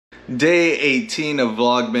Day 18 of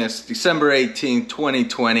Vlogmas, December 18,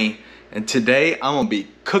 2020, and today I'm gonna be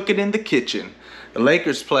cooking in the kitchen. The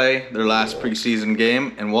Lakers play their last preseason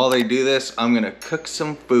game, and while they do this, I'm gonna cook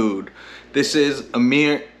some food. This is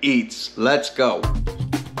Amir Eats. Let's go.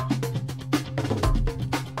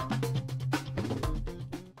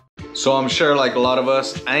 So I'm sure, like a lot of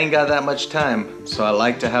us, I ain't got that much time, so I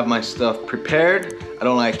like to have my stuff prepared. I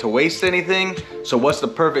don't like to waste anything. So what's the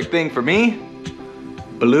perfect thing for me?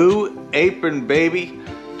 Blue Apron, baby.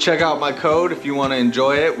 Check out my code if you want to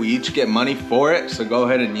enjoy it. We each get money for it, so go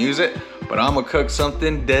ahead and use it. But I'm gonna cook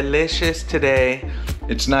something delicious today.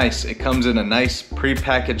 It's nice. It comes in a nice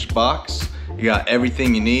pre-packaged box. You got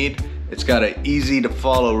everything you need. It's got an easy to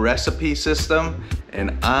follow recipe system.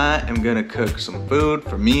 And I am gonna cook some food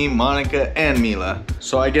for me, Monica, and Mila.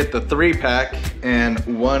 So I get the 3-pack, and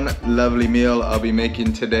one lovely meal I'll be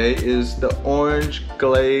making today is the orange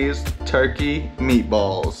glazed turkey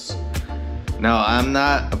meatballs. Now, I'm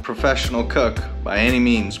not a professional cook by any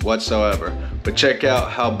means whatsoever, but check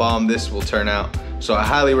out how bomb this will turn out. So I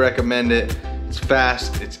highly recommend it. It's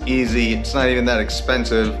fast, it's easy, it's not even that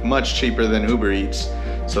expensive, much cheaper than Uber Eats.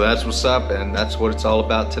 So that's what's up, and that's what it's all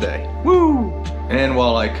about today. Woo! And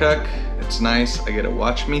while I cook, it's nice, I get to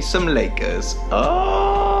watch me some Lakers. Oh!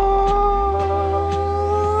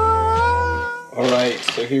 All right,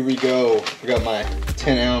 so here we go. I got my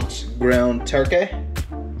 10-ounce ground turkey.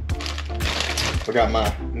 I got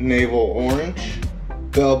my navel orange,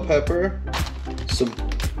 bell pepper, some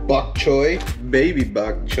bok choy, baby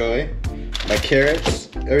bok choy, my carrots,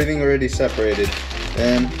 everything already separated.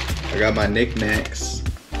 Then I got my knickknacks.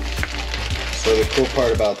 So the cool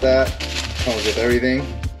part about that, comes with everything.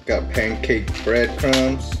 Got pancake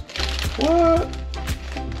breadcrumbs. What?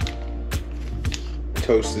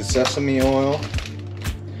 Toasted sesame oil.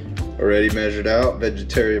 Already measured out.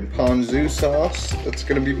 Vegetarian ponzu sauce. That's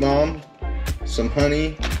gonna be bomb. Some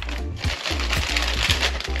honey.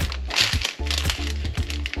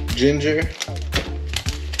 Ginger.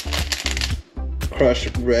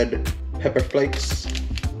 Crushed red pepper flakes.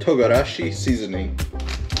 Togarashi seasoning.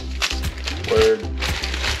 Word.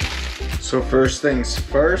 So first things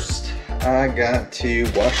first, I got to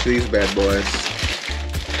wash these bad boys.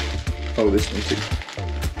 Oh, this one too.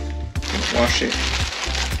 Wash it.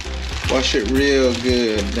 Wash it real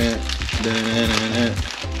good.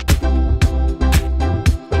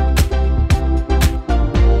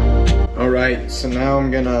 Alright, so now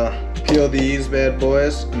I'm gonna peel these bad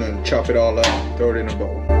boys and then chop it all up, throw it in a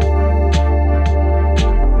bowl.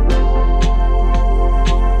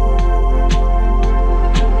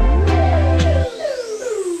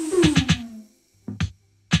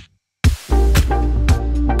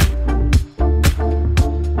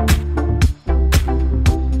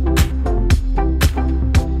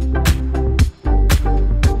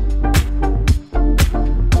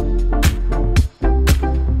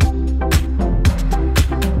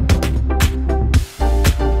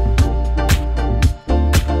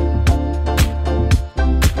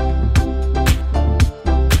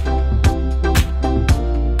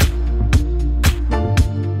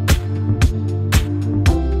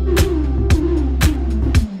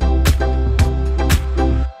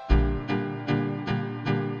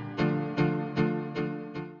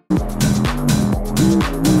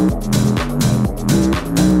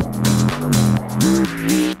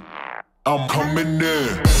 I'm coming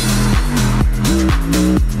in.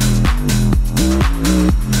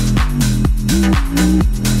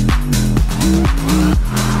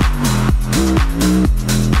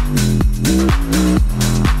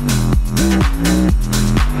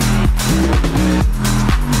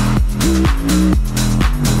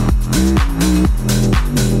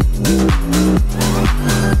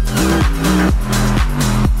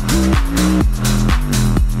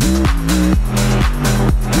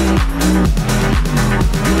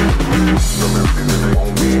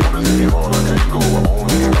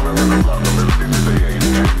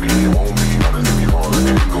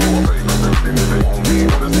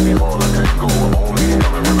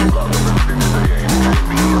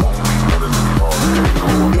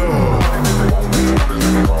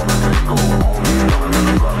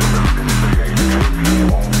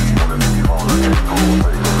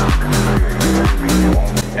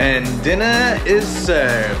 And dinner is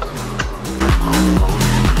served.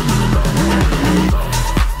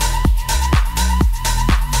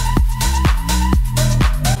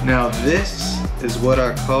 Now this is what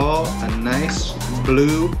I call a nice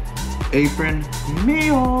Blue Apron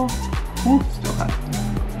meal. Ooh, still hot.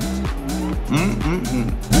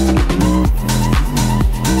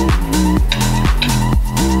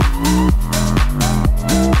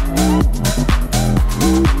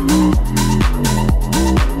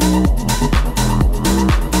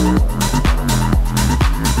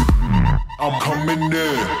 I'm coming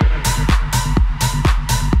in.